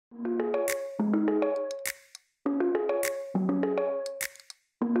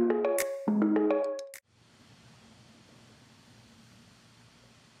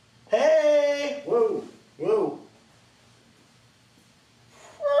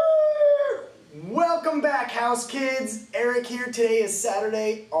TFH Kids, Eric here. Today is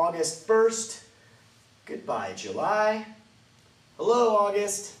Saturday, August 1st. Goodbye, July. Hello,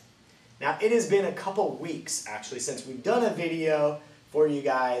 August. Now, it has been a couple weeks, actually, since we've done a video for you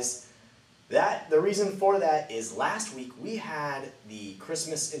guys. The reason for that is last week we had the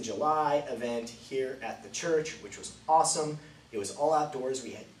Christmas in July event here at the church, which was awesome. It was all outdoors.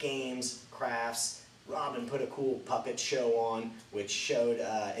 We had games, crafts. Robin put a cool puppet show on, which showed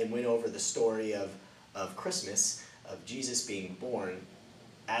and went over the story of Christmas, of Jesus being born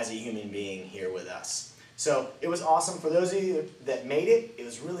as a human being here with us. So it was awesome. For those of you that made it, it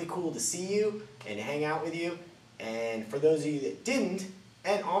was really cool to see you and hang out with you. And for those of you that didn't,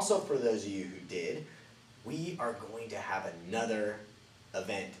 and also for those of you who did, we are going to have another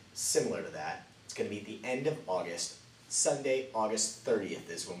event similar to that. It's going to be at the end of August. Sunday, August 30th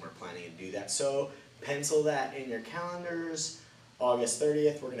is when we're planning to do that. So pencil that in your calendars. August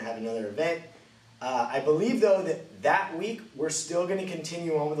 30th, we're going to have another event. I believe, though, that week we're still going to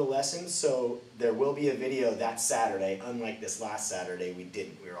continue on with the lessons, so there will be a video that Saturday. Unlike this last Saturday, we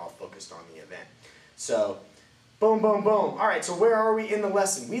didn't. We were all focused on the event. So, boom, boom, boom. All right, so where are we in the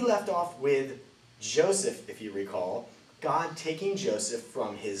lesson? We left off with Joseph, if you recall. God taking Joseph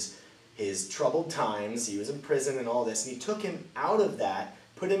from his troubled times. He was in prison and all this, and he took him out of that,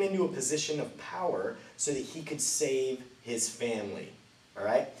 put him into a position of power so that he could save his family. All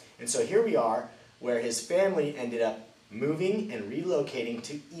right? And so here we are, where his family ended up moving and relocating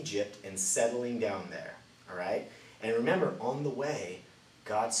to Egypt and settling down there, all right? And remember, on the way,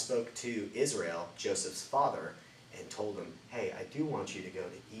 God spoke to Israel, Joseph's father, and told him, hey, I do want you to go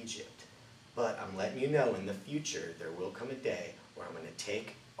to Egypt, but I'm letting you know in the future there will come a day where I'm going to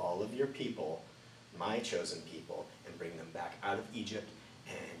take all of your people, my chosen people, and bring them back out of Egypt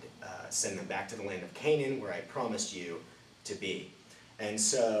and send them back to the land of Canaan where I promised you to be. And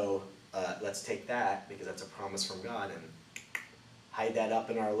so let's take that, because that's a promise from God, and hide that up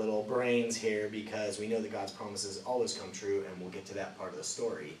in our little brains here, because we know that God's promises always come true, and we'll get to that part of the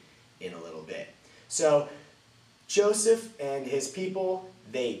story in a little bit. So Joseph and his people,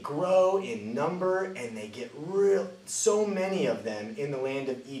 they grow in number, and they get so many of them in the land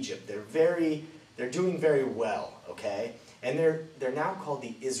of Egypt. They're doing very well, okay? And they're now called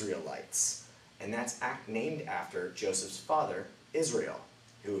the Israelites, and that's named after Joseph's father, Israel,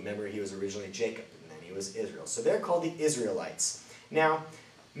 who, remember, he was originally Jacob, and then he was Israel. So they're called the Israelites. Now,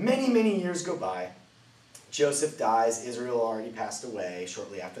 many, many years go by. Joseph dies. Israel already passed away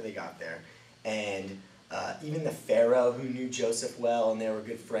shortly after they got there. And even the Pharaoh, who knew Joseph well and they were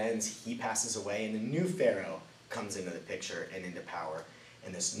good friends, he passes away. And the new Pharaoh comes into the picture and into power.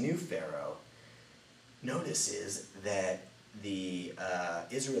 And this new Pharaoh notices that the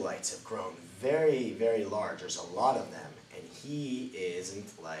Israelites have grown very, very large. There's a lot of them. And he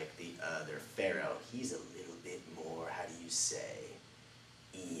isn't like the other Pharaoh. He's a little bit more, how do you say,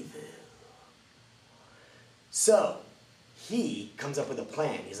 evil. So he comes up with a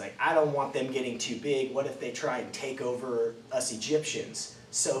plan. He's like, I don't want them getting too big. What if they try and take over us Egyptians?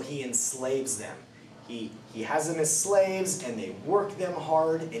 So he enslaves them. He has them as slaves, and they work them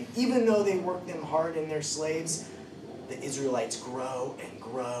hard. And even though they work them hard and they're slaves, the Israelites grow and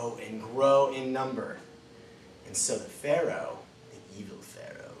grow and grow in number. And so the Pharaoh, the evil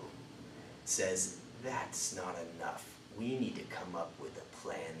Pharaoh, says, that's not enough. We need to come up with a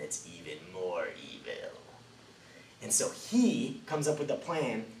plan that's even more evil. And so he comes up with a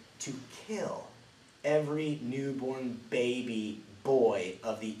plan to kill every newborn baby boy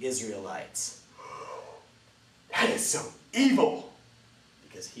of the Israelites. That is so evil!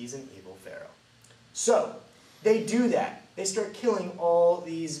 Because he's an evil Pharaoh. So they do that. They start killing all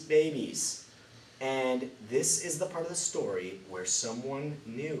these babies. And this is the part of the story where someone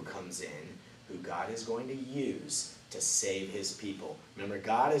new comes in who God is going to use to save his people. Remember,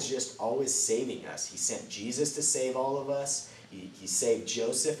 God is just always saving us. He sent Jesus to save all of us. He saved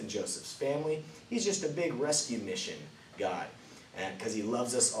Joseph and Joseph's family. He's just a big rescue mission, God, because he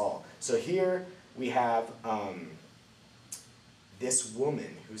loves us all. So here we have this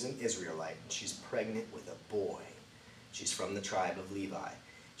woman who's an Israelite, and she's pregnant with a boy. She's from the tribe of Levi.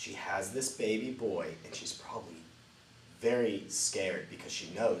 She has this baby boy, and she's probably very scared because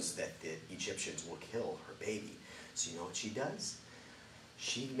she knows that the Egyptians will kill her baby. So you know what she does?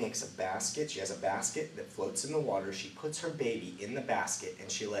 She makes a basket. She has a basket that floats in the water. She puts her baby in the basket,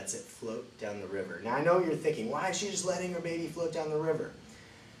 and she lets it float down the river. Now I know you're thinking, why is she just letting her baby float down the river?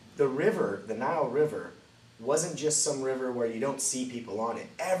 The river, the Nile River, wasn't just some river where you don't see people on it.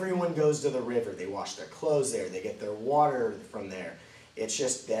 Everyone goes to the river. They wash their clothes there. They get their water from there. It's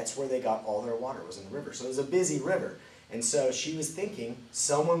just, that's where they got all their water, was in the river. So it was a busy river. And so she was thinking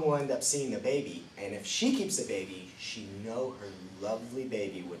someone will end up seeing the baby, and if she keeps the baby, she know her lovely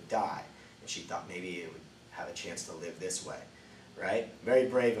baby would die. And she thought maybe it would have a chance to live this way, right? Very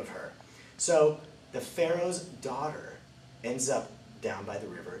brave of her. So the Pharaoh's daughter ends up down by the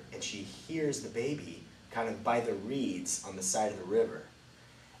river, and she hears the baby kind of by the reeds on the side of the river.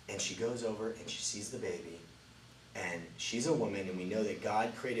 And she goes over and she sees the baby, and she's a woman, and we know that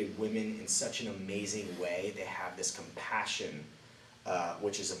God created women in such an amazing way. They have this compassion,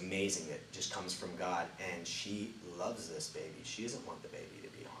 which is amazing, that just comes from God, and she loves this baby. She doesn't want the baby to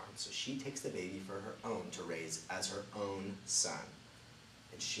be harmed, so she takes the baby for her own to raise as her own son,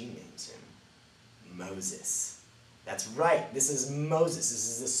 and she names him Moses. That's right, this is Moses. This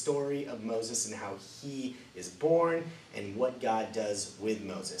is the story of Moses and how he is born and what God does with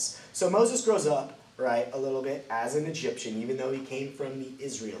Moses. So Moses grows up, right, a little bit as an Egyptian, even though he came from the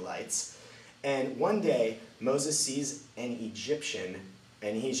Israelites. And one day, Moses sees an Egyptian,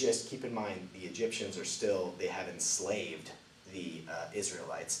 and he's just, keep in mind, the Egyptians are still, they have enslaved the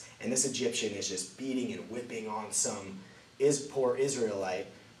Israelites. And this Egyptian is just beating and whipping on some poor Israelite.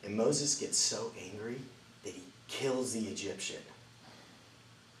 And Moses gets so angry that he kills the Egyptian.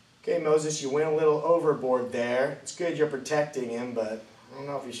 Okay, Moses, you went a little overboard there. It's good you're protecting him, but I don't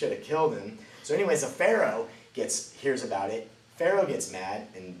know if you should have killed him. So anyways, the Pharaoh hears about it. Pharaoh gets mad,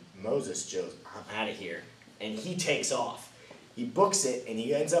 and Moses goes, I'm out of here. And he takes off. He books it, and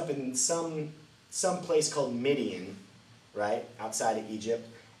he ends up in some place called Midian, right, outside of Egypt.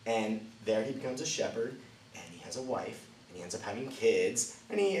 And there he becomes a shepherd, and he has a wife, and he ends up having kids,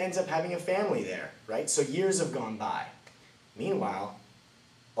 and he ends up having a family there, right? So years have gone by. Meanwhile,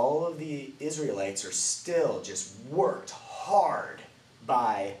 all of the Israelites are still just worked hard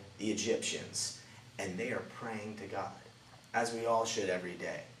by the Egyptians, and they are praying to God, as we all should every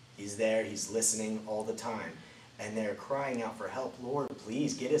day. He's there, he's listening all the time, and they're crying out for help. Lord,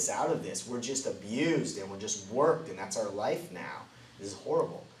 please get us out of this. We're just abused, and we're just worked, and that's our life now. This is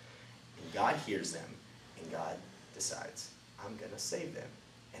horrible. And God hears them, and God decides, I'm going to save them,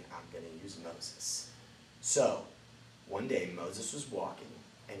 and I'm going to use Moses. So, one day Moses was walking,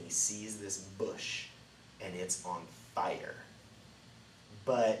 and he sees this bush, and it's on fire.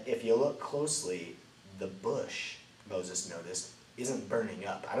 But if you look closely, the bush, Moses noticed, isn't burning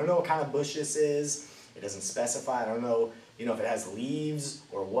up. I don't know what kind of bush this is. It doesn't specify. I don't know, if it has leaves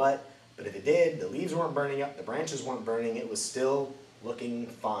or what. But if it did, the leaves weren't burning up, the branches weren't burning. It was still looking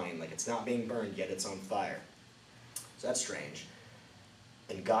fine, like it's not being burned, yet it's on fire. So that's strange.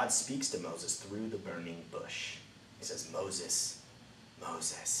 And God speaks to Moses through the burning bush. He says, Moses,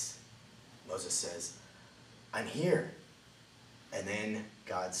 Moses. Moses says, I'm here. And then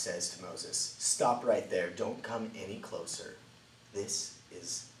God says to Moses, stop right there. Don't come any closer. This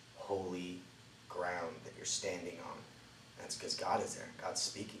is holy ground that you're standing on. That's because God is there. God's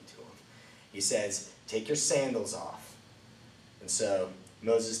speaking to him. He says, take your sandals off. And so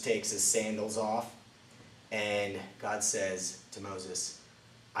Moses takes his sandals off, and God says to Moses,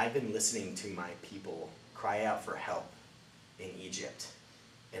 I've been listening to my people cry out for help in Egypt,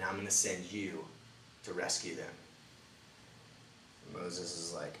 and I'm going to send you to rescue them. Moses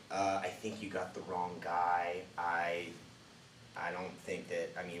is like, I think you got the wrong guy. I don't think that,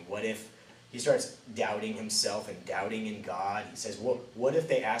 what if he starts doubting himself and doubting in God? He says, well, what if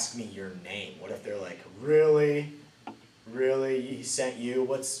they ask me your name? What if they're like, really? Really? He sent you?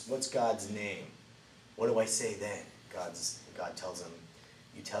 What's God's name? What do I say then? God tells him,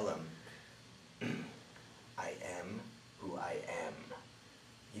 you tell him, I am who I am.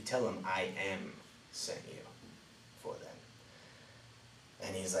 You tell him I am sent you for them.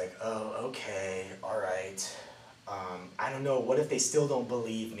 And he's like, oh, okay, all right. I don't know, what if they still don't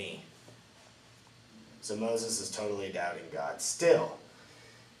believe me? So Moses is totally doubting God still.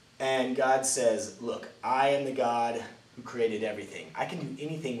 And God says, look, I am the God who created everything. I can do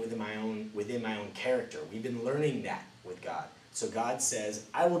anything within my own character. We've been learning that with God. So God says,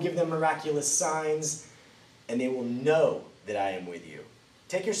 I will give them miraculous signs, and they will know that I am with you.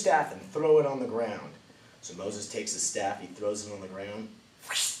 Take your staff and throw it on the ground. So Moses takes his staff, he throws it on the ground,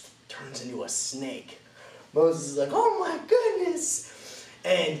 turns into a snake. Moses is like, oh my goodness!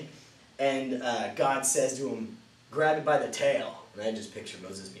 And God says to him, grab it by the tail. And I just picture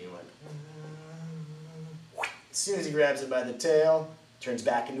Moses being like, as soon as he grabs it by the tail, turns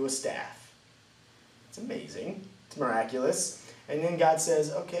back into a staff. It's amazing. It's miraculous. And then God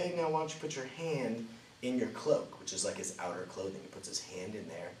says, okay, now why don't you put your hand in your cloak, which is like his outer clothing. He puts his hand in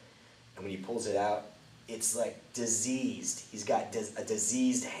there, and when he pulls it out, it's like diseased. He's got a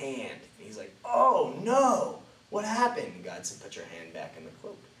diseased hand. And he's like, oh no, what happened? And God said, put your hand back in the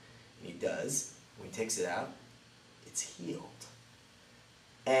cloak. And he does. When he takes it out, it's healed.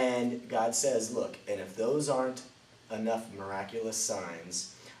 And God says, look, and if those aren't enough miraculous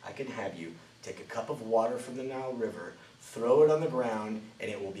signs, I can have you take a cup of water from the Nile River, throw it on the ground, and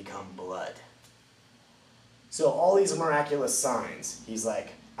it will become blood. So all these miraculous signs, he's like,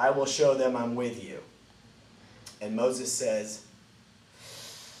 I will show them I'm with you. And Moses says,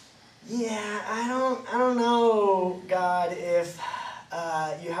 yeah, I don't know, God, if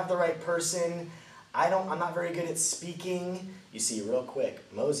you have the right person. I'm not very good at speaking. You see, real quick,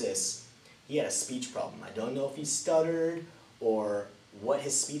 Moses, he had a speech problem. I don't know if he stuttered or what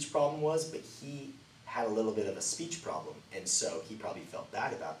his speech problem was, but he had a little bit of a speech problem. And so he probably felt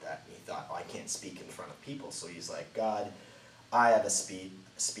bad about that. And he thought, oh, I can't speak in front of people. So he's like, God, I have a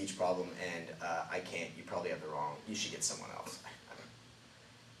speech problem, and I can't. You probably have the wrong. You should get someone else.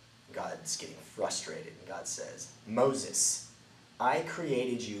 God's getting frustrated, and God says, Moses, I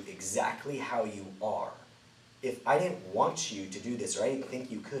created you exactly how you are. If I didn't want you to do this, or I didn't think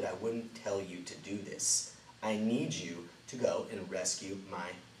you could, I wouldn't tell you to do this. I need you to go and rescue my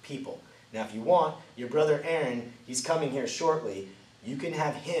people. Now, if you want, your brother Aaron, he's coming here shortly. You can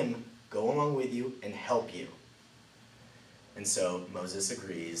have him go along with you and help you. And so Moses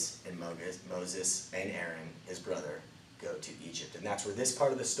agrees, and Moses and Aaron, his brother, go to Egypt. And that's where this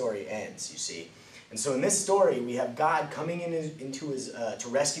part of the story ends, you see. And so in this story, we have God coming to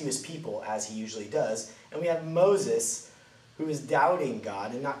rescue his people, as he usually does. And we have Moses, who is doubting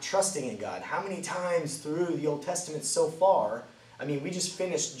God and not trusting in God. How many times through the Old Testament so far? I mean, we just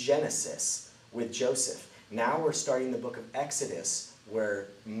finished Genesis with Joseph. Now we're starting the book of Exodus, where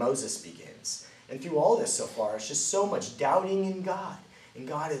Moses begins. And through all this so far, it's just so much doubting in God. And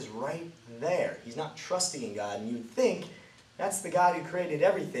God is right there. He's not trusting in God. And you'd think, that's the God who created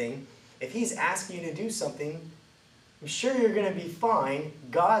everything. If he's asking you to do something, I'm sure you're going to be fine.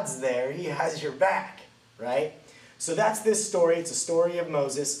 God's there. He has your back, right? So that's this story. It's a story of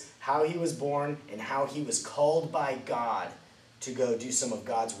Moses, how he was born, and how he was called by God to go do some of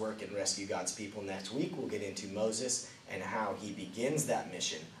God's work and rescue God's people. Next week, we'll get into Moses and how he begins that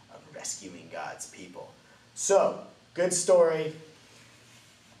mission of rescuing God's people. So, good story.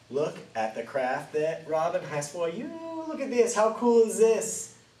 Look at the craft that Robin has for you. Look at this. How cool is this?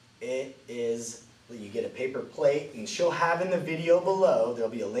 It is, you get a paper plate, and she'll have in the video below, there'll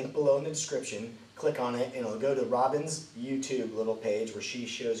be a link below in the description. Click on it, and it'll go to Robin's YouTube little page where she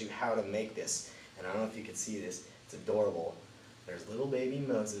shows you how to make this. And I don't know if you can see this. It's adorable. There's little baby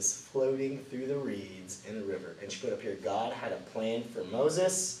Moses floating through the reeds in the river. And she put up here, God had a plan for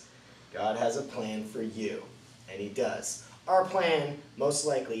Moses. God has a plan for you. And he does. Our plan, most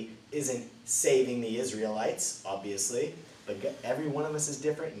likely, isn't saving the Israelites, obviously, but every one of us is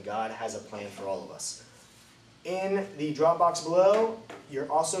different, and God has a plan for all of us. In the Dropbox below, you're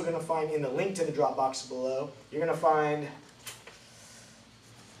also going to find, in the link to the Dropbox below, you're going to find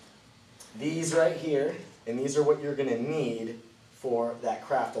these right here, and these are what you're going to need for that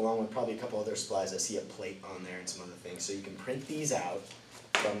craft, along with probably a couple other supplies. I see a plate on there and some other things. So you can print these out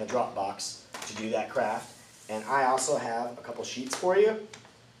from the Dropbox to do that craft. And I also have a couple sheets for you.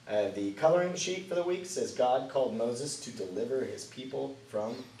 The coloring sheet for the week says, God called Moses to deliver his people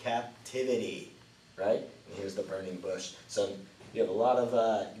from captivity, right? And here's the burning bush. So you have a lot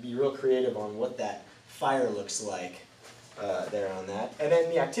of, be real creative on what that fire looks like there on that. And then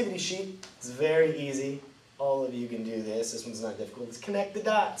the activity sheet is very easy. All of you can do this. This one's not difficult. It's connect the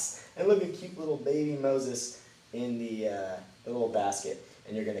dots. And look at cute little baby Moses in the little basket.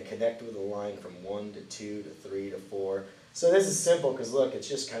 And you're going to connect with a line from 1 to 2 to 3 to 4. So this is simple because look, it's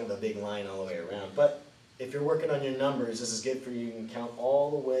just kind of a big line all the way around. But if you're working on your numbers, this is good for you. You can count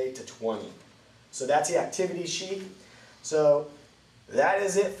all the way to 20. So that's the activity sheet. So that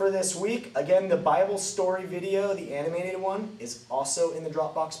is it for this week. Again, the Bible story video, the animated one, is also in the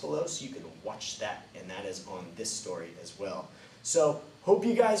Dropbox below, so you can watch that. And that is on this story as well. So hope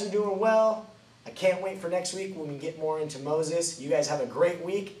you guys are doing well. I can't wait for next week when we get more into Moses. You guys have a great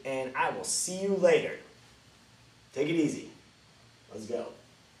week, and I will see you later. Take it easy. Let's go.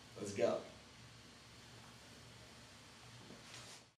 Let's go.